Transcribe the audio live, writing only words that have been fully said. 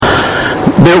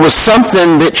there was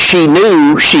something that she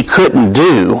knew she couldn't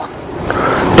do,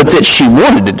 but that she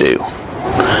wanted to do.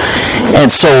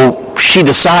 And so she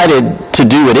decided to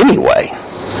do it anyway.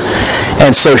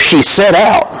 And so she set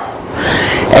out.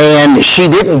 And she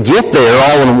didn't get there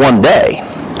all in one day.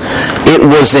 It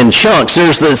was in chunks.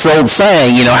 There's this old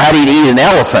saying, how do you eat an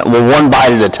elephant? Well, one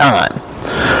bite at a time.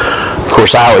 Of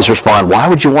course, I always respond, why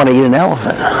would you want to eat an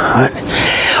elephant?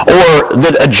 Or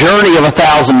that a journey of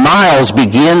 1,000 miles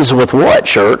begins with what,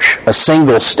 church? A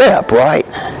single step, right?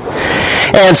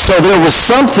 And so there was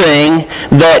something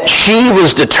that she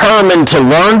was determined to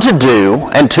learn to do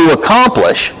and to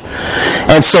accomplish.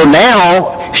 And so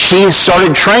now she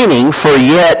started training for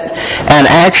yet an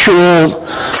actual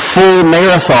full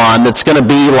marathon that's going to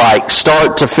be like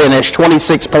start to finish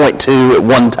 26.2 at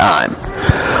one time.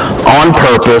 On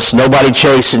purpose, nobody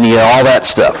chasing you, all that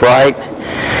stuff, right?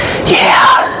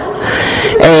 Yeah.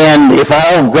 And if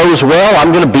all goes well,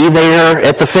 I'm going to be there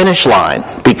at the finish line,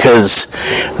 because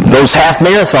those half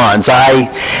marathons,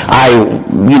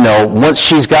 once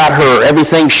she's got her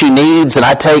everything she needs, and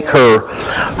I take her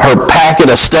packet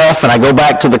of stuff, and I go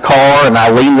back to the car, and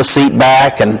I lean the seat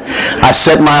back, and I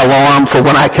set my alarm for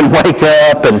when I can wake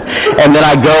up, and then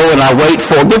I go and I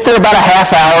get there about a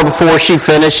half hour before she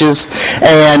finishes,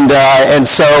 and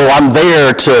so I'm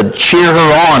there to cheer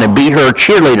her on and be her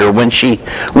cheerleader when she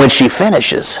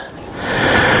finishes.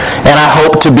 And I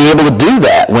hope to be able to do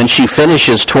that when she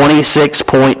finishes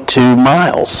 26.2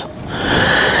 miles.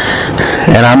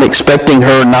 And I'm expecting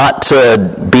her not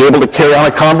to be able to carry on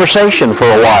a conversation for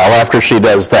a while after she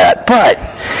does that. But,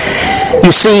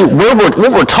 you see, what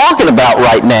we're talking about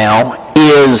right now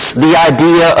is the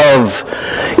idea of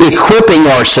equipping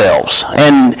ourselves.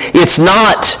 And it's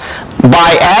not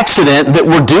by accident that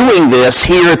we're doing this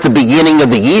here at the beginning of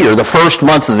the year, the first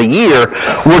month of the year.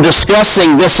 We're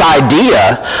discussing this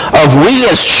idea of we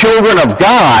as children of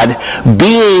God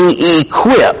being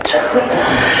equipped.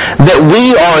 That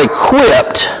we are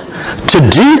equipped to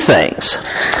do things.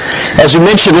 As we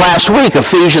mentioned last week,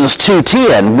 Ephesians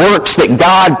 2:10, works that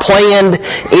God planned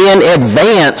in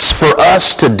advance for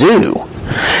us to do.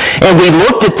 And we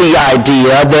looked at the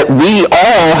idea that we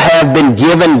all have been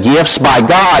given gifts by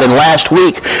God. And last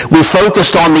week, we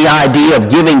focused on the idea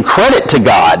of giving credit to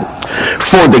God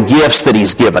for the gifts that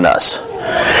He's given us.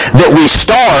 That we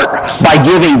start by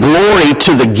giving glory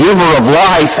to the giver of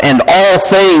life and all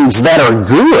things that are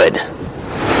good.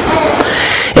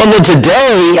 And then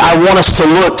today, I want us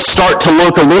to start to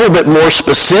look a little bit more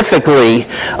specifically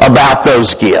about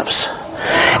those gifts.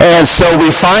 And so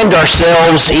we find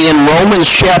ourselves in Romans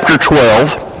chapter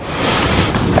 12.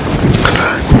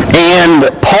 And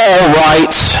Paul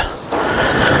writes,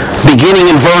 beginning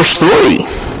in verse 3,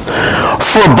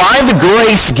 "For by the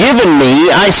grace given me,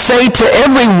 I say to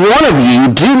every one of you,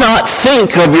 do not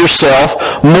think of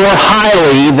yourself more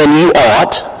highly than you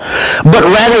ought, but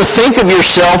rather think of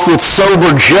yourself with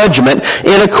sober judgment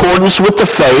in accordance with the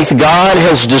faith God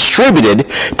has distributed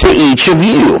to each of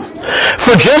you.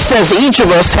 For just as each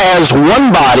of us has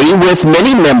one body with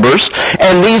many members,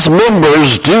 and these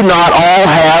members do not all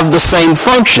have the same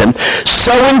function,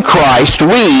 so in Christ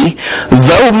we,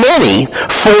 though many,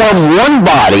 form one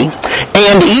body,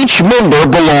 and each member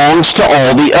belongs to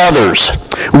all the others.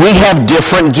 We have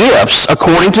different gifts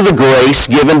according to the grace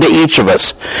given to each of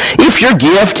us. If your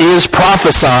gift is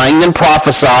prophesying, then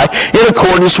prophesy in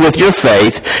accordance with your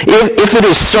faith. If it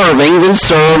is serving, then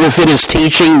serve. If it is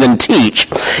teaching, then teach.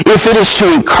 If it is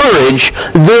to encourage,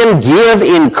 then give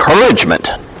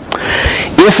encouragement.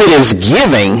 If it is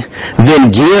giving,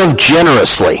 then give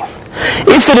generously.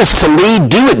 If it is to lead,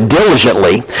 do it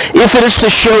diligently. If it is to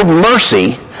show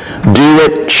mercy, do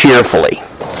it cheerfully.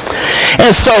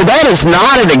 And so that is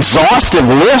not an exhaustive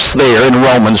list there in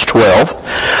Romans 12,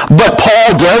 but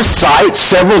Paul does cite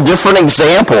several different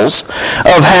examples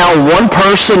of how one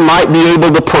person might be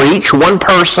able to preach, one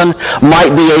person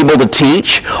might be able to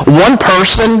teach, one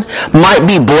person might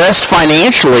be blessed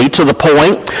financially to the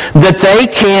point that they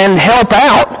can help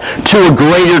out to a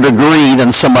greater degree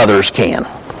than some others can.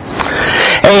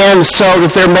 And so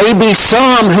that there may be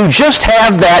some who just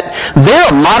have that, they're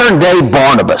a modern day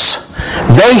Barnabas.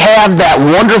 They have that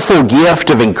wonderful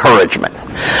gift of encouragement.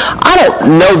 I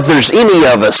don't know that there's any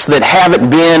of us that haven't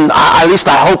been, at least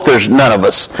I hope there's none of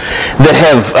us, that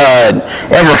have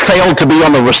ever failed to be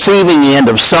on the receiving end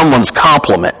of someone's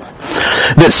compliment.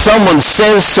 That someone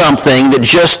says something that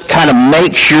just kind of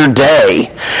makes your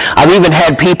day. I've even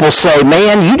had people say,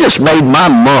 man, you just made my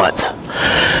month.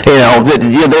 You know, they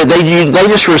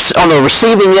just on the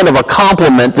receiving end of a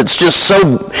compliment that's just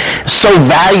so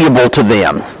valuable to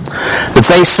them that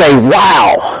they say,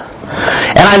 wow,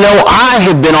 And I know I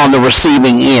have been on the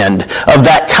receiving end of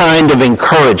that kind of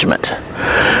encouragement.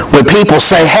 When people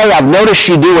say, hey, I've noticed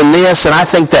you doing this, and I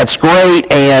think that's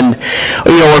great, and,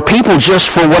 or people just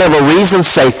for whatever reason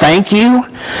say thank you.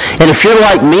 And if you're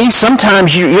like me,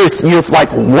 sometimes you're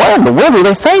like, what in the world are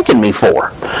they thanking me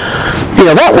for?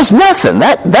 That was nothing.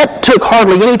 That took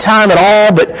hardly any time at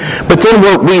all, but then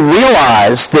we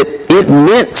realized that it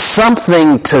meant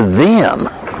something to them.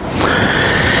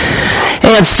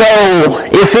 And so,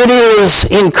 if it is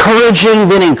encouraging,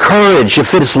 then encourage.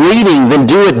 If it's leading, then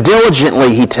do it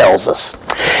diligently, he tells us.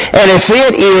 And if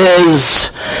it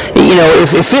is,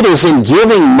 if it is in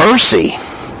giving mercy,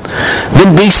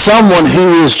 then be someone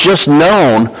who is just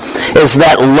known as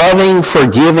that loving,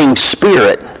 forgiving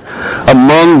spirit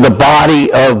among the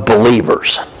body of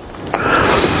believers.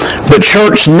 But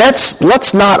church,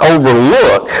 let's not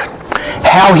overlook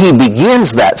how he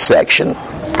begins that section.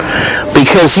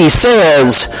 Because he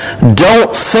says,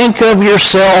 don't think of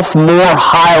yourself more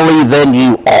highly than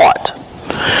you ought.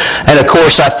 And of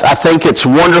course, I think it's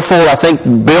wonderful. I think,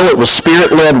 Bill, it was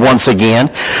Spirit-led once again,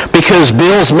 because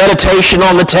Bill's meditation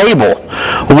on the table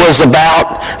was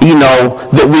about,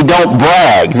 that we don't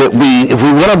brag, that if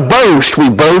we want to boast, we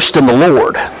boast in the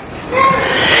Lord.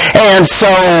 And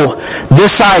so,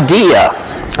 this idea,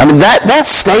 that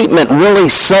statement really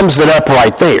sums it up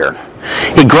right there.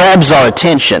 It grabs our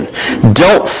attention.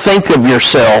 Don't think of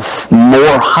yourself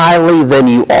more highly than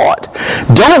you ought.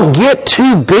 Don't get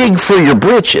too big for your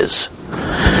britches,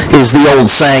 is the old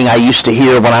saying I used to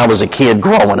hear when I was a kid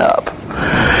growing up.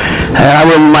 And I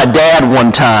remember my dad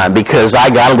one time, because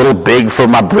I got a little big for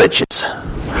my britches.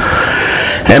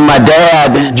 And my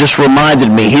dad just reminded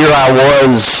me, here I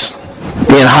was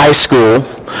in high school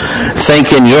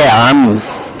thinking, I'm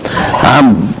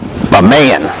a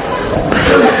man.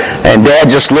 And Dad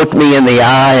just looked me in the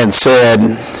eye and said,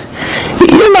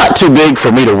 you're not too big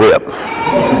for me to whip.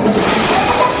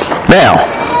 Now,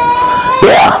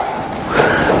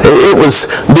 it was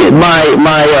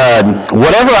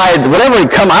whatever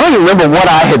had come. I don't even remember what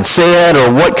I had said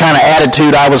or what kind of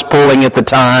attitude I was pulling at the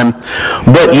time.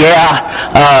 But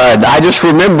I just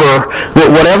remember that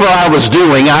whatever I was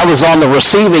doing, I was on the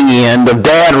receiving end of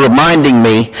Dad reminding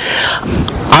me,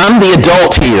 I'm the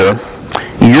adult here.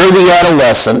 You're the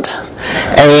adolescent,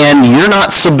 and you're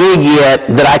not so big yet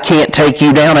that I can't take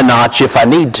you down a notch if I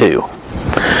need to.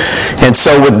 And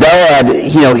so with Dad,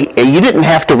 you didn't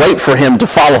have to wait for him to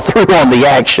follow through on the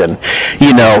action.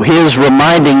 His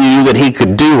reminding you that he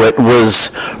could do it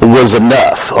was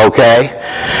enough, okay?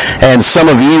 And some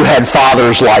of you had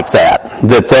fathers like that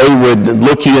they would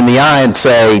look you in the eye and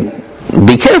say,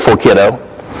 be careful, kiddo.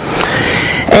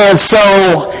 And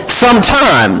so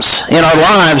sometimes in our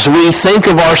lives we think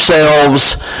of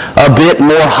ourselves a bit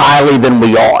more highly than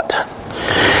we ought.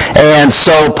 And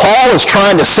so Paul is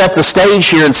trying to set the stage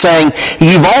here and saying,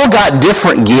 you've all got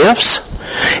different gifts,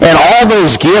 and all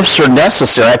those gifts are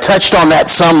necessary. I touched on that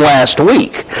some last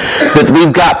week, that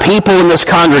we've got people in this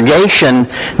congregation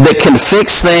that can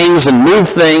fix things and move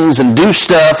things and do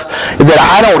stuff that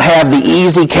I don't have the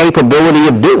easy capability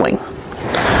of doing.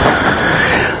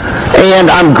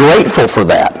 And I'm grateful for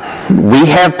that. We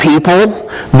have people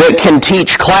that can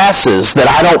teach classes that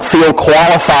I don't feel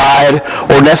qualified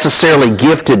or necessarily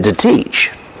gifted to teach.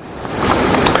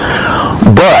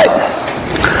 But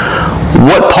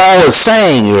what Paul is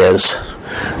saying is,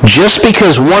 just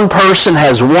because one person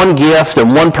has one gift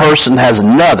and one person has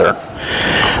another,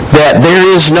 that there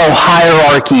is no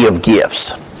hierarchy of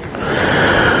gifts.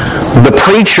 The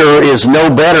preacher is no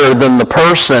better than the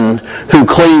person who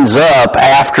cleans up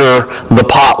after the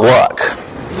potluck.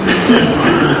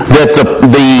 That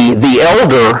the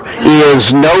elder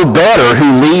is no better,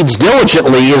 who leads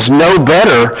diligently, is no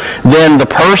better than the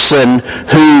person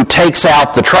who takes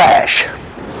out the trash.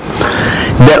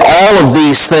 That all of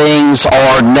these things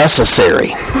are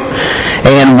necessary.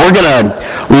 And we're going to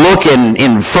look in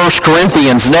 1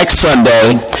 Corinthians next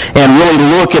Sunday and really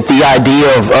look at the idea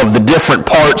of the different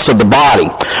parts of the body.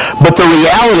 But the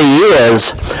reality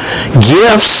is,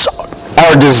 gifts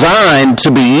are designed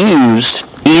to be used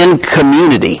in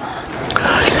community.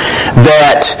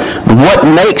 That what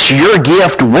makes your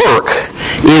gift work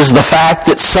is the fact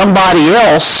that somebody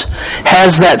else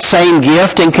has that same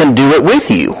gift and can do it with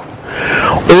you.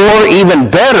 Or even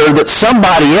better, that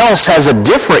somebody else has a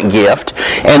different gift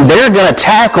and they're going to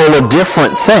tackle a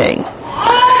different thing.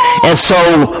 And so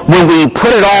when we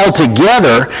put it all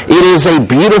together, it is a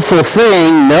beautiful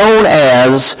thing known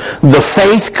as the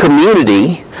faith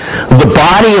community, the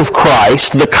body of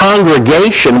Christ, the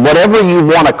congregation, whatever you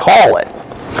want to call it.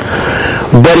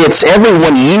 But it's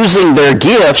everyone using their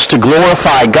gifts to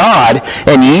glorify God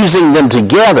and using them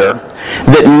together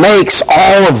that makes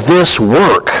all of this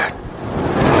work.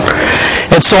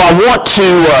 And so I want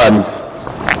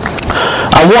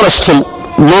us to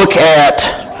look at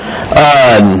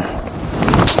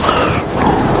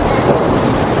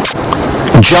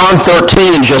John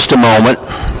 13 in just a moment,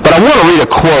 but I want to read a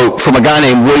quote from a guy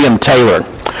named William Taylor.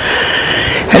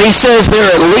 And he says there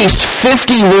are at least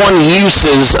 51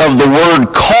 uses of the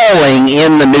word calling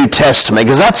in the New Testament,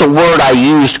 because that's a word I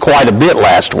used quite a bit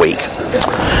last week.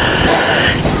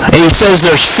 And he says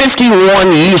there's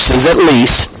 51 uses at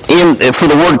least for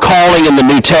the word calling in the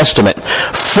New Testament.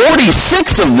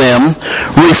 46 of them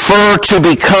refer to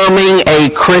becoming a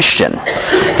Christian.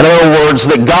 In other words,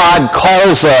 that God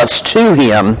calls us to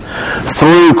Him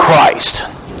through Christ.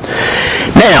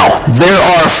 Now, there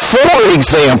are 4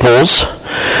 examples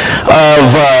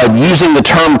of using the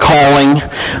term calling,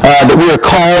 that we are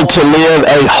called to live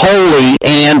a holy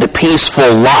and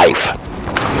peaceful life.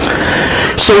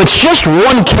 So it's just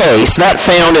one case, that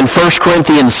found in 1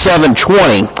 Corinthians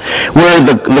 7:20, where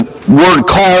the word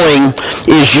calling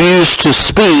is used to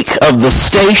speak of the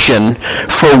station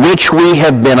for which we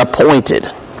have been appointed.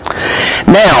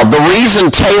 Now, the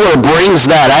reason Taylor brings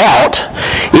that out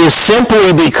is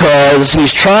simply because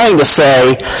he's trying to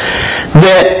say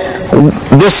that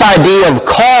this idea of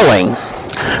calling,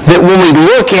 that when we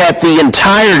look at the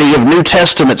entirety of New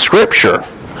Testament Scripture,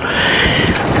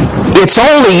 it's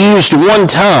only used one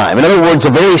time. In other words, a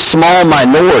very small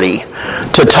minority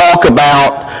to talk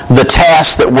about the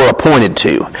task that we're appointed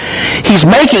to. He's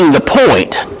making the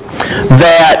point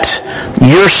that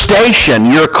your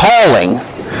station, your calling,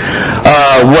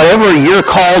 whatever you're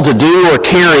called to do or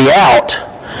carry out,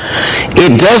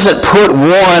 it doesn't put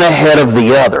one ahead of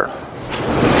the other.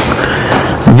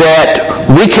 That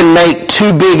we can make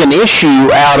too big an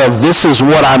issue out of this is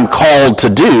what I'm called to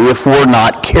do if we're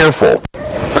not careful.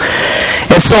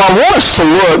 And so I want us to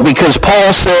look, because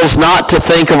Paul says not to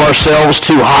think of ourselves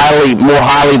more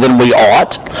highly than we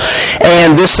ought,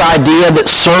 and this idea that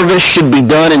service should be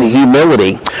done in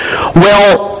humility.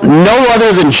 Well, no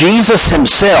other than Jesus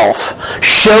himself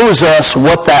shows us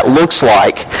what that looks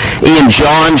like in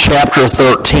John chapter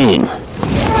 13.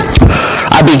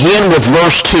 I begin with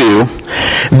verse 2.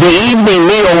 The evening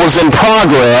meal was in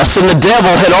progress, and the devil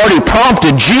had already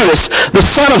prompted Judas, the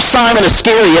son of Simon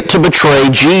Iscariot, to betray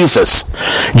Jesus.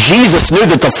 Jesus knew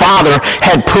that the Father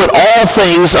had put all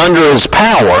things under his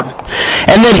power,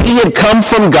 and that he had come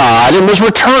from God and was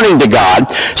returning to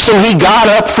God. So he got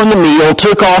up from the meal,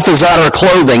 took off his outer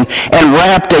clothing, and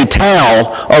wrapped a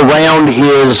towel around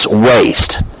his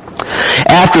waist.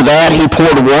 After that, he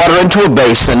poured water into a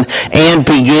basin and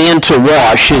began to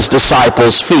wash his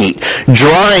disciples' feet,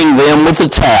 drying them with a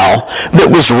towel that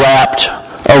was wrapped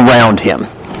around him.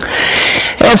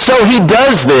 And so he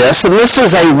does this, and this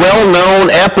is a well-known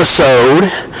episode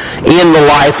in the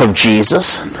life of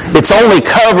Jesus. It's only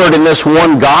covered in this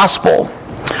one gospel.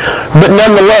 But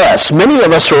nonetheless, many of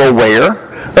us are aware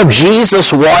of Jesus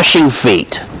washing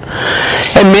feet.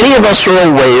 And many of us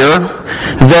are aware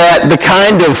that the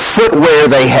kind of footwear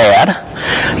they had,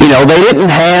 they didn't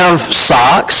have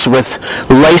socks with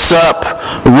lace-up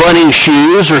running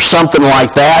shoes or something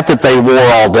like that they wore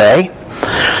all day.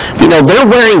 They're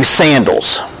wearing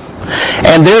sandals.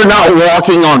 And they're not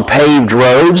walking on paved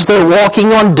roads, they're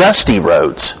walking on dusty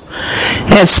roads.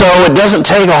 And so it doesn't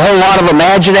take a whole lot of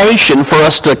imagination for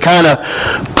us to kind of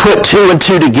put 2 and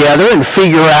 2 together and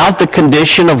figure out the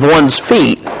condition of one's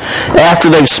feet after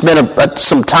they've spent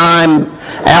some time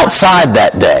outside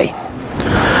that day.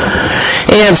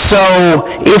 And so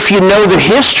if you know the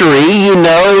history, you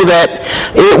know that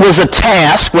it was a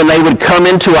task when they would come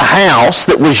into a house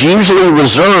that was usually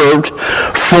reserved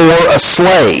for a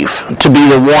slave to be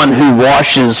the one who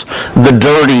washes the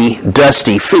dirty,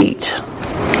 dusty feet.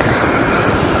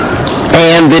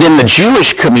 And that in the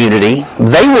Jewish community,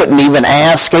 they wouldn't even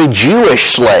ask a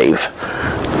Jewish slave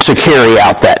to carry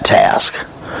out that task.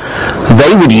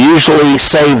 They would usually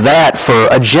save that for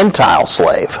a Gentile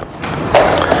slave.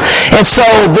 And so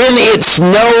then it's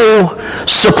no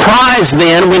surprise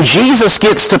then when Jesus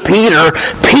gets to Peter,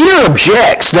 Peter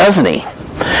objects, doesn't he?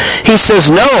 He says,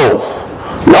 No,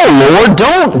 Lord,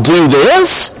 don't do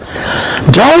this.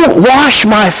 Don't wash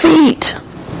my feet.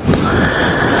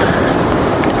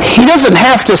 He doesn't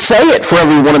have to say it for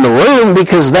everyone in the room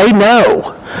because they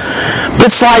know.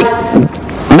 It's like,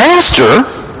 Master,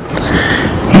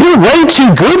 you're way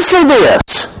too good for this.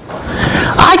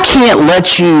 I can't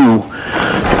let you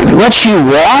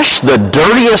wash the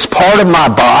dirtiest part of my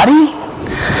body?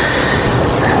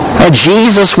 And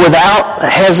Jesus, without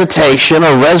hesitation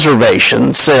or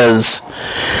reservation, says,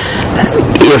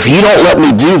 if you don't let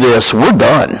me do this, we're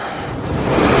done.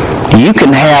 You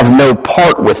can have no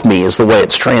part with me, is the way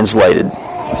it's translated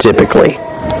typically.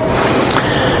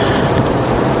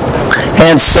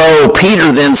 And so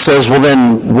Peter then says, well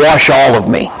then wash all of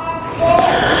me.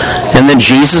 And then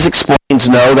Jesus explains,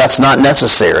 no, that's not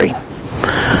necessary.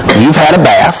 You've had a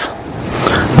bath.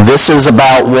 This is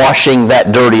about washing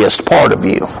that dirtiest part of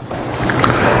you.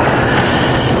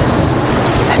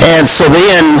 And so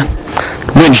then,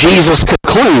 when Jesus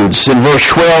concludes in verse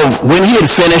 12, when he had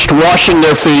finished washing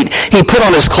their feet, he put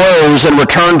on his clothes and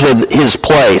returned to his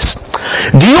place.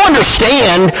 Do you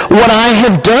understand what I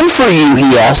have done for you,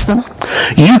 he asked them.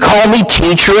 You call me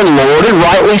teacher and Lord, and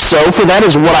rightly so, for that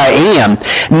is what I am.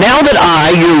 Now that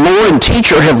I, your Lord and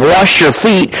teacher, have washed your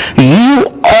feet, you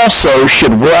also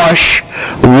should wash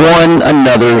one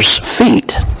another's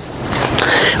feet.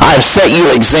 I have set you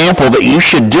an example that you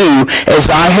should do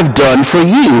as I have done for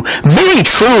you. Very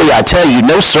truly, I tell you,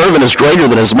 no servant is greater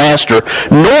than his master,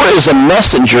 nor is a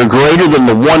messenger greater than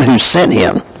the one who sent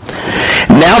him.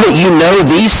 Now that you know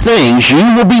these things, you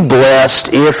will be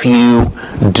blessed if you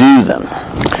do them.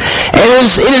 And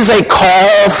it is a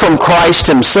call from Christ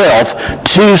himself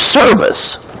to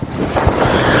service,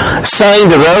 saying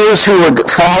to those who were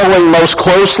following most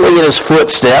closely in his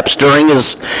footsteps during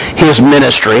his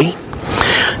ministry,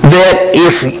 that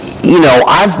if,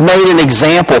 I've made an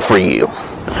example for you,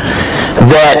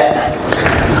 that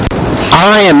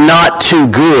I am not too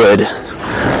good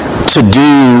to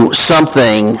do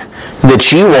something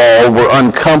that you all were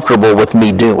uncomfortable with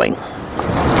me doing.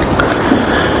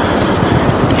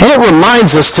 And it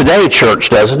reminds us today, church,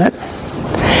 doesn't it,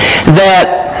 that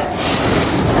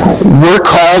we're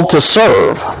called to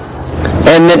serve,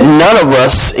 and that none of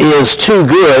us is too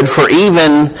good for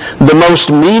even the most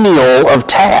menial of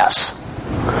tasks.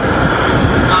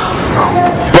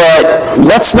 But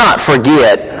let's not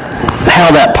forget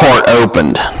how that part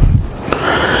opened.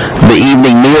 The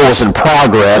evening meal was in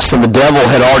progress, and the devil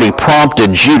had already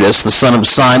prompted Judas, the son of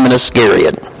Simon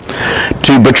Iscariot,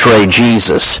 to betray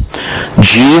Jesus.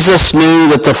 Jesus knew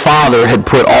that the Father had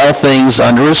put all things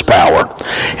under his power,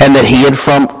 and that he had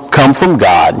come from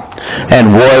God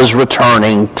and was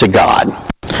returning to God.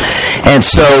 And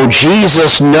so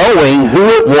Jesus, knowing who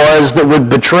it was that would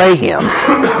betray him,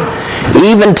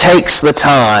 even takes the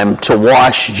time to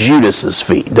wash Judas's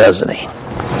feet, doesn't he?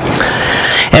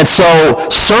 And so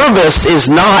service is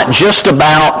not just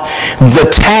about the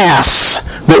tasks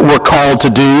that we're called to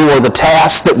do or the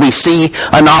tasks that we see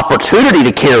an opportunity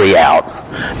to carry out.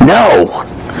 No.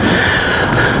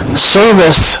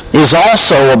 Service is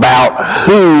also about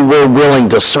who we're willing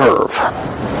to serve.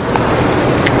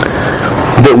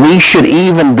 That we should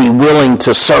even be willing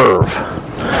to serve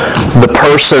the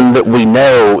person that we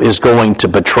know is going to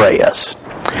betray us.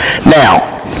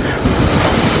 Now,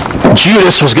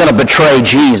 Judas was going to betray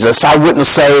Jesus. I wouldn't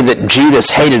say that Judas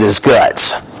hated his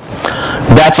guts.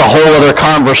 That's a whole other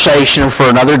conversation for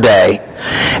another day.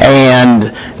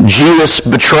 And Judas'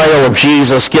 betrayal of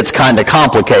Jesus gets kind of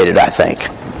complicated, I think.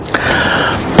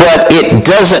 But it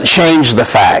doesn't change the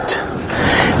fact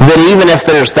that even if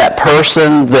there's that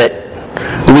person that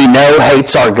we know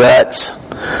hates our guts,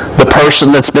 the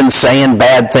person that's been saying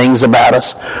bad things about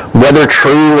us, whether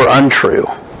true or untrue,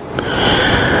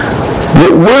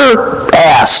 that we're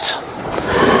asked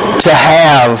to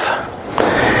have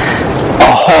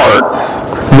a heart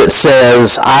that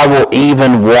says, I will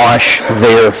even wash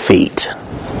their feet.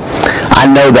 I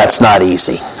know that's not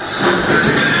easy.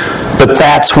 But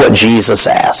that's what Jesus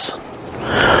asks.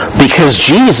 Because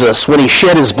Jesus, when he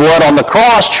shed his blood on the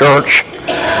cross, church,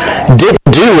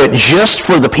 didn't do it just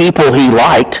for the people he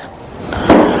liked.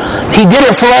 He did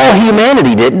it for all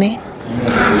humanity, didn't he?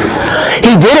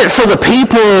 He did it for the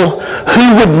people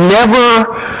who would never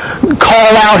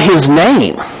call out his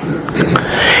name.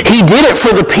 He did it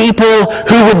for the people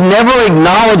who would never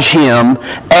acknowledge him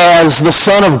as the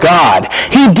Son of God.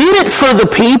 He did it for the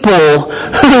people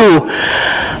who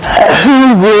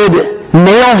would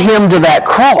nail him to that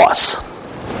cross.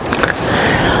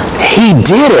 He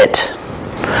did it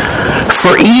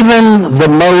for even the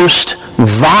most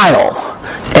vile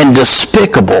and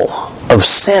despicable of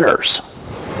sinners.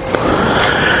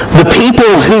 The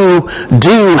people who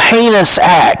do heinous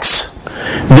acts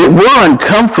that we're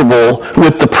uncomfortable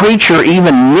with the preacher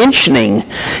even mentioning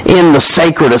in the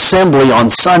sacred assembly on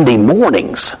Sunday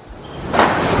mornings.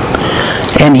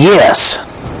 And yes,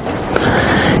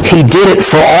 he did it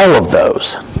for all of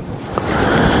those.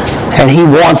 And he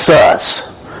wants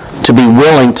us to be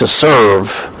willing to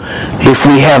serve, if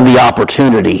we have the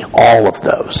opportunity, all of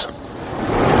those.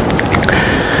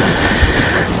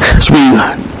 As we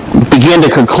begin to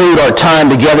conclude our time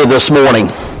together this morning,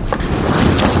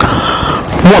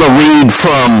 I want to read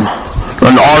from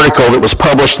an article that was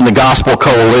published in the Gospel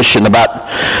Coalition about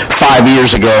 5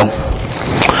 years ago.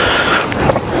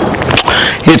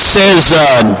 It says,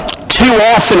 too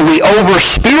often we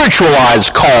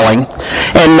over-spiritualize calling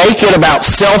and make it about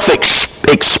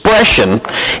self-expression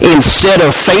instead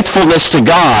of faithfulness to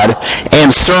God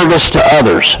and service to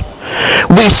others.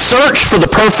 We search for the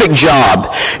perfect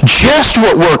job, just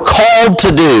what we're called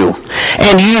to do,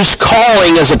 and use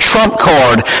calling as a trump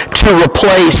card to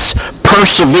replace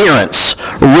perseverance,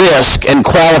 risk, and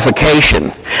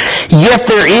qualification. Yet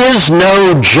there is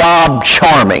no job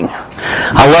charming.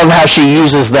 I love how she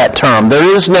uses that term. There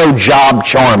is no job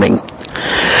charming.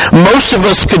 Most of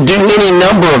us could do any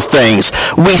number of things.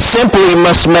 We simply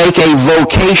must make a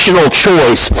vocational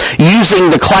choice using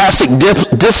the classic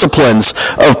disciplines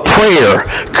of prayer,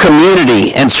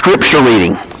 community, and scripture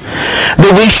reading.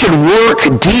 That we should work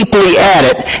deeply at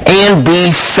it and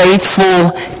be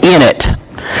faithful in it.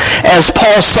 As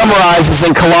Paul summarizes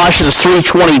in Colossians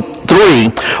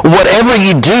 3:23, whatever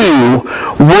you do,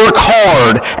 work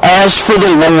hard as for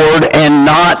the Lord and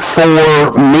not for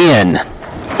men.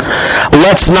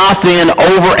 Let's not then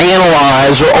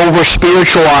overanalyze or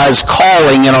over-spiritualize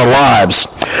calling in our lives.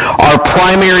 Our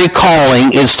primary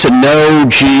calling is to know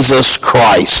Jesus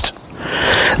Christ.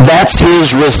 That's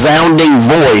his resounding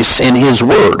voice in his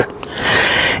word.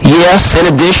 Yes, in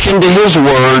addition to his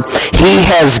word, he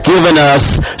has given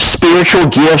us spiritual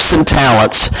gifts and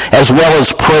talents, as well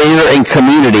as prayer and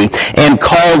community, and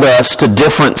called us to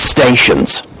different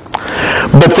stations.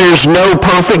 But there's no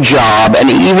perfect job, and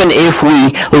even if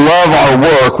we love our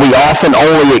work, we often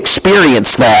only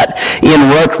experience that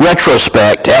in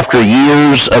retrospect after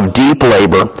years of deep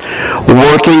labor,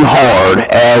 working hard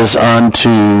as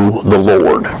unto the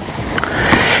Lord.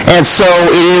 And so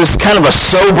it is kind of a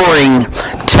sobering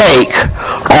take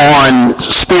on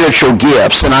spiritual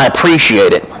gifts, and I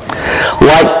appreciate it.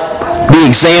 Like the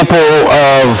example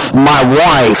of my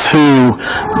wife who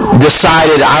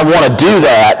decided I want to do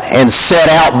that and set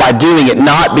out by doing it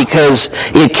not because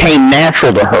it came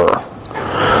natural to her,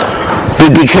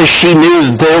 but because she knew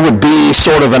that there would be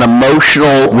sort of an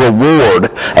emotional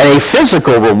reward and a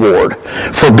physical reward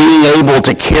for being able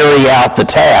to carry out the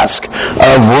task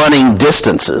of running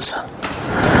distances.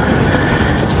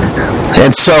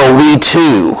 And so we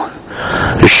too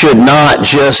should not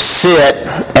just sit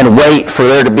and wait for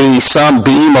there to be some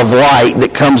beam of light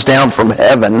that comes down from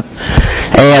heaven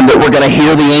and that we're going to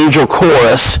hear the angel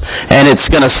chorus and it's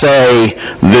going to say,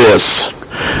 this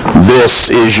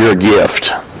is your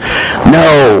gift.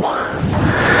 No.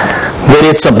 That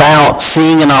it's about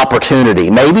seeing an opportunity.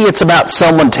 Maybe it's about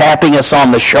someone tapping us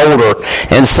on the shoulder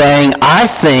and saying, I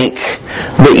think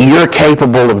that you're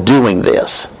capable of doing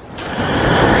this.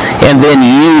 And then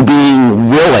you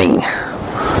being willing,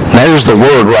 there's the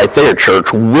word right there,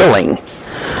 church, willing,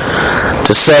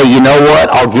 to say, you know what,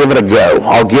 I'll give it a go.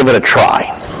 I'll give it a try.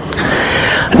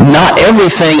 Not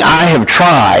everything I have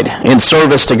tried in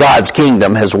service to God's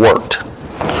kingdom has worked.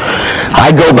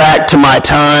 I go back to my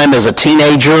time as a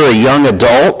teenager, a young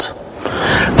adult.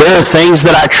 There are things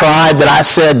that I tried that I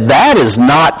said, that is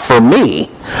not for me.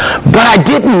 But I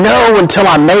didn't know until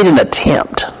I made an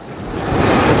attempt.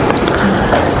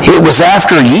 It was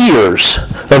after years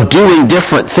of doing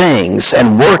different things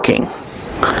and working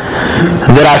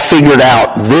that I figured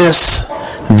out this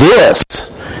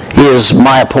is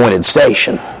my appointed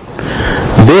station.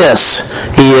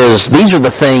 These are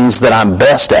the things that I'm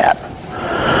best at.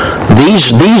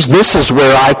 This is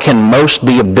where I can most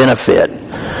be a benefit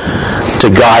to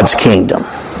God's kingdom.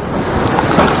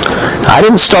 I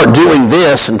didn't start doing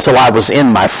this until I was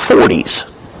in my 40s.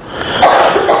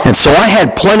 And so I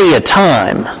had plenty of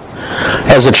time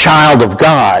as a child of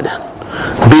God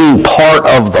being part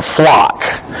of the flock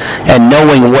and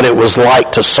knowing what it was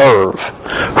like to serve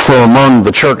from among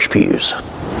the church pews.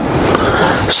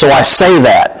 So I say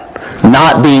that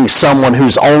not being someone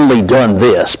who's only done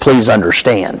this, please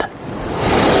understand.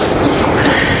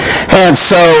 And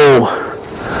so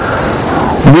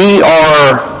we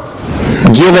are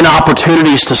given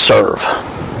opportunities to serve.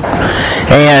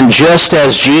 And just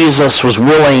as Jesus was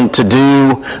willing to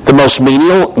do the most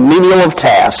menial of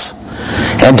tasks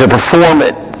and to perform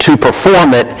it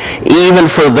even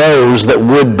for those that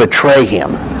would betray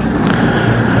him,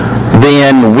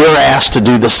 then we're asked to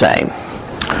do the same.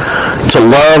 To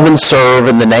love and serve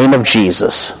in the name of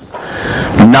Jesus,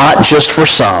 not just for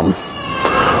some,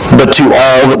 but to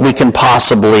all that we can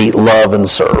possibly love and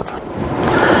serve.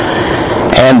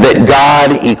 And that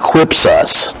God equips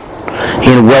us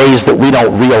in ways that we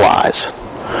don't realize.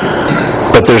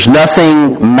 But there's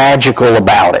nothing magical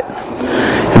about it.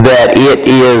 That it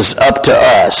is up to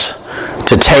us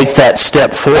to take that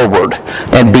step forward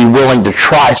and be willing to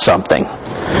try something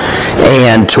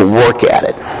and to work at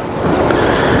it.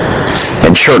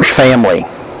 And church family,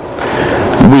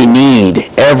 we need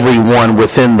everyone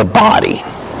within the body.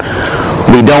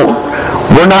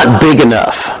 We're not big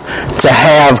enough to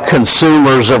have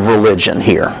consumers of religion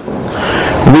here.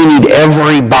 We need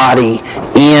everybody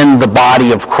in the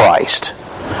body of Christ,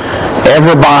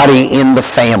 everybody in the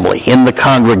family, in the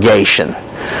congregation,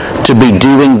 to be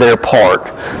doing their part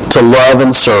to love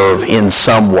and serve in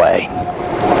some way.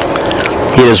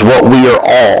 It is what we are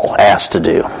all asked to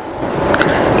do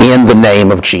in the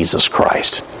name of Jesus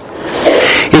Christ.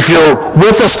 If you're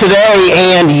with us today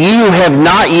and you have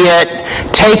not yet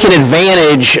taken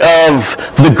advantage of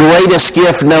the greatest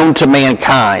gift known to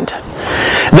mankind,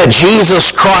 that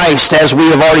Jesus Christ, as we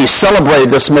have already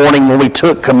celebrated this morning when we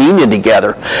took communion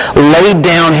together, laid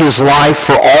down his life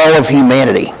for all of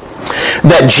humanity,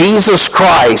 that Jesus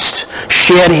Christ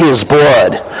shed his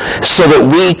blood so that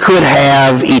we could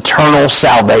have eternal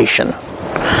salvation,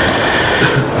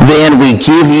 then we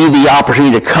give you the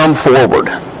opportunity to come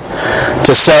forward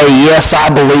to say, yes,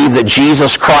 I believe that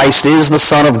Jesus Christ is the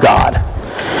Son of God,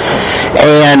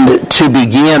 and to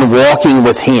begin walking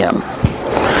with him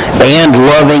and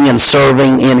loving and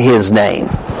serving in his name.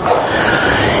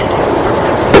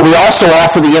 But we also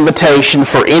offer the invitation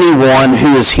for anyone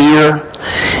who is here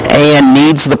and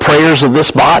needs the prayers of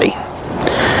this body,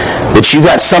 that you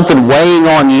got something weighing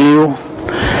on you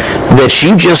that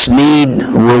you just need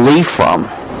relief from,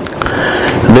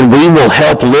 then we will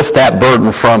help lift that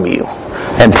burden from you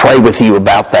and pray with you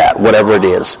about that, whatever it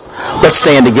is. Let's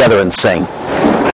stand together and sing.